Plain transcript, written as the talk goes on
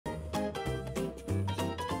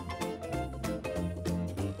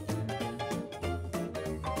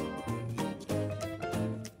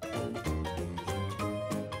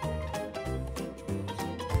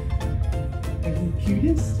the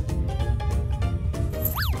cutest.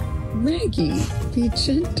 Maggie, be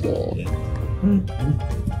gentle.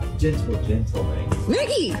 Gentle, gentle,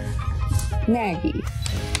 Maggie. Maggie! Maggie.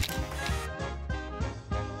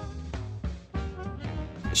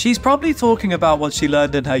 She's probably talking about what she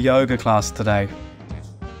learned in her yoga class today.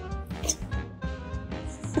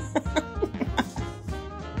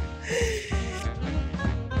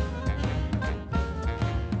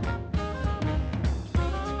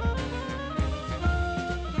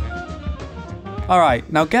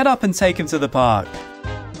 Alright, now get up and take him to the park.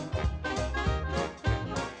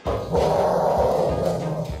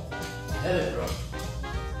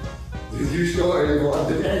 Did you sure you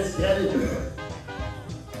wanted Yes,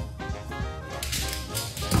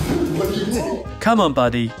 What do you mean? Come on,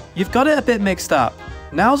 buddy. You've got it a bit mixed up.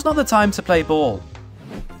 Now's not the time to play ball.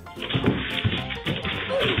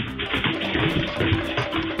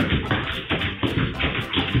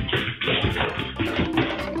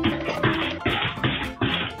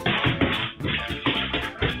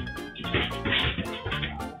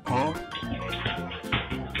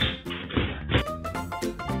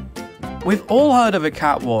 We've all heard of a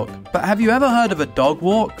catwalk, but have you ever heard of a dog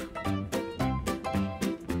walk?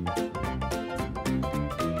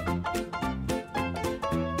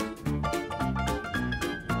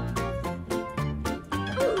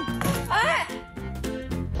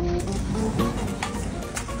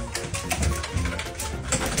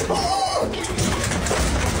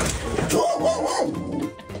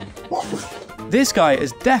 This guy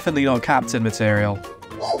is definitely not captain material.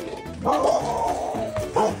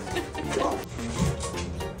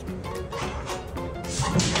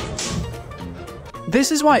 This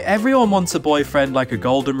is why everyone wants a boyfriend like a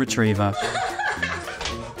golden retriever.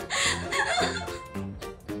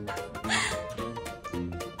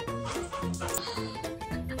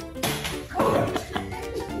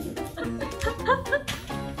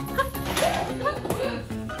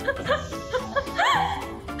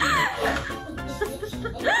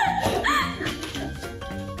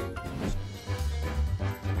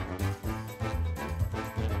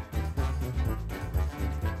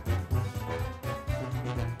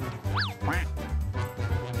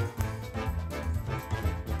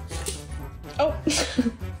 Oh.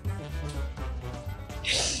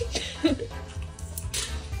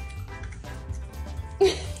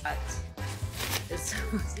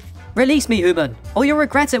 Release me, human, or you'll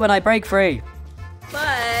regret it when I break free.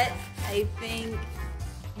 But I think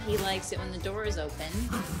he likes it when the door is open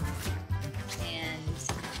and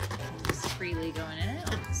he's freely going in and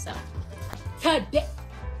out. So. God damn.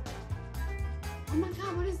 Oh my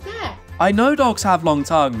god, what is that? I know dogs have long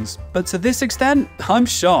tongues, but to this extent, I'm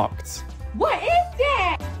shocked. What is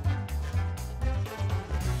that?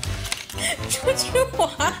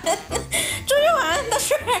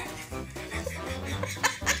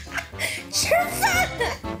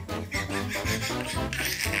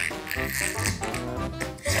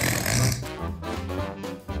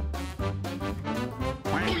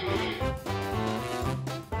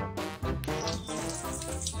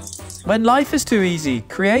 When life is too easy,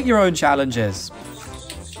 create your own challenges.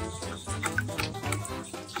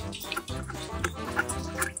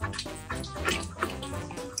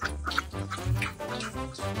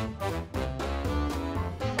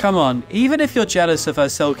 Come on, even if you're jealous of her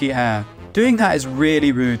silky hair, doing that is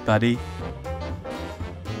really rude, buddy.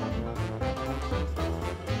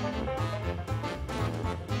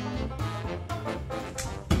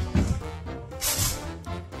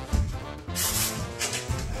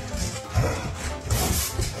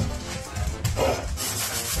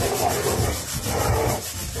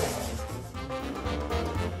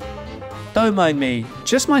 Don't mind me,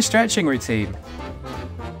 just my stretching routine.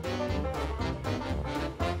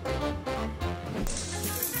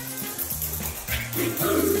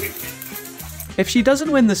 If she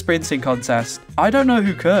doesn't win the sprinting contest, I don't know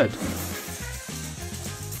who could.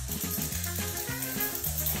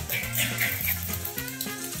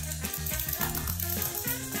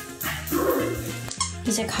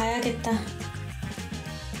 이제 가야겠다.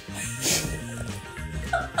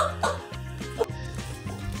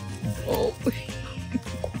 Oh.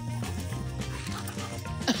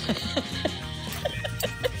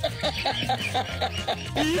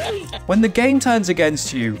 When the game turns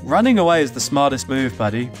against you, running away is the smartest move,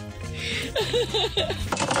 buddy.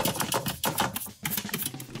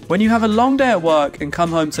 When you have a long day at work and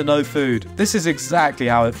come home to no food, this is exactly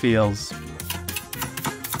how it feels.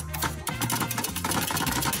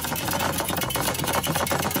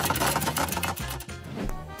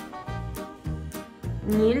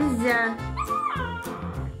 Нельзя.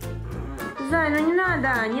 Зай, ну не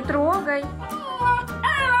надо, не трогай.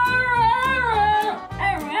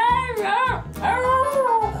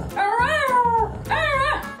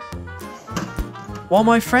 While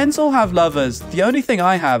my friends all have lovers, the only thing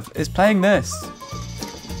I have is playing this.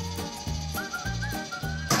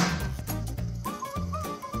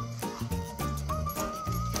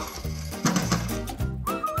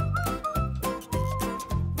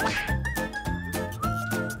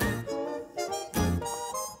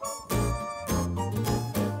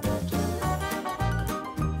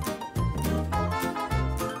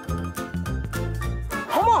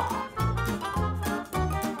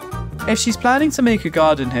 If she's planning to make a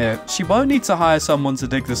garden here, she won't need to hire someone to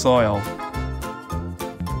dig the soil.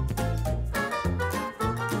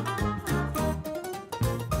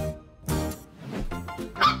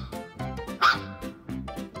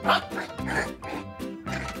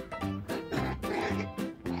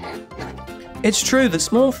 It's true that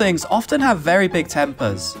small things often have very big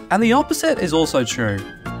tempers, and the opposite is also true.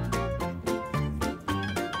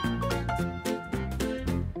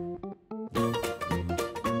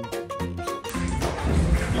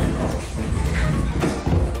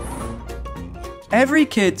 Every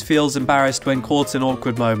kid feels embarrassed when caught in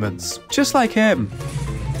awkward moments, just like him.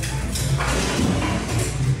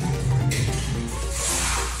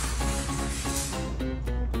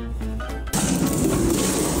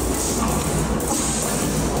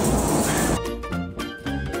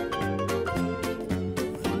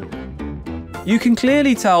 You can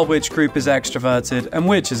clearly tell which group is extroverted and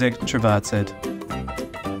which is introverted.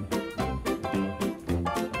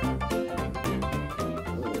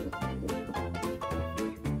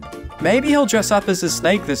 Maybe he'll dress up as a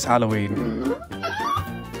snake this Halloween.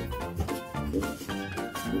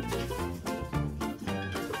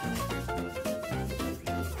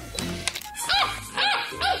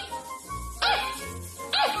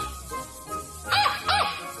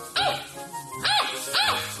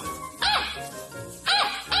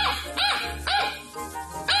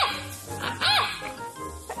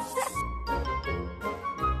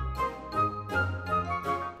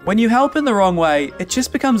 When you help in the wrong way, it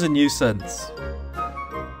just becomes a nuisance.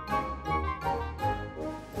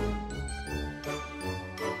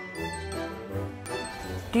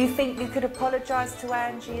 Do you think you could apologise to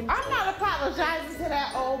Angie? I'm not apologizing to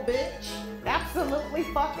that old bitch. Absolutely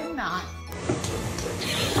fucking not.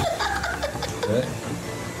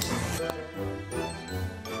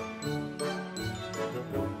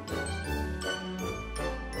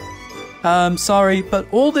 Sorry, but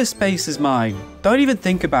all this space is mine. Don't even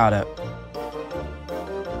think about it.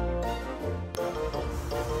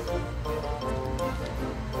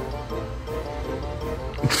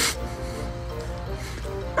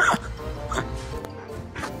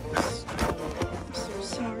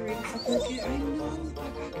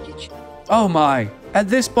 Oh my, at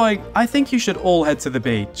this point, I think you should all head to the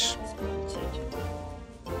beach.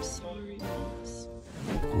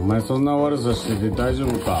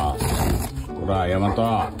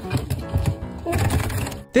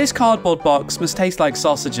 This cardboard box must taste like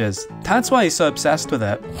sausages. That's why he's so obsessed with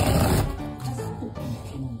it.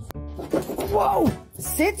 Whoa!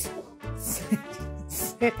 Sit. Sit.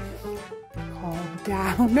 Sit. Calm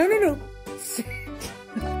down. No, no, no. Sit.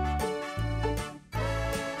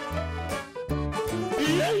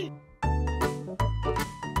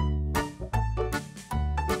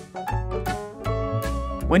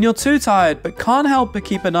 When you're too tired but can't help but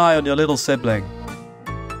keep an eye on your little sibling.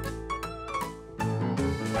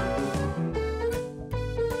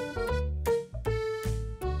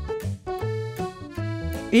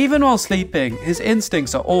 Even while sleeping, his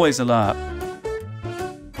instincts are always alert.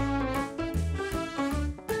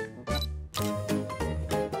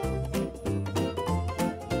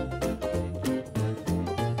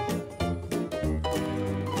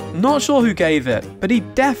 Not sure who gave it, but he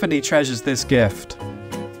definitely treasures this gift.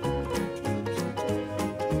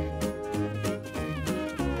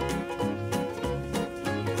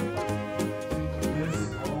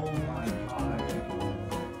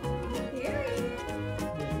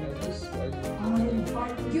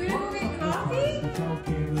 You never make coffee?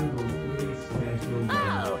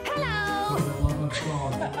 Oh, hello!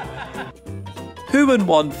 Who wouldn't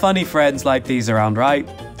want funny friends like these around, right?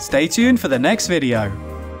 Stay tuned for the next video.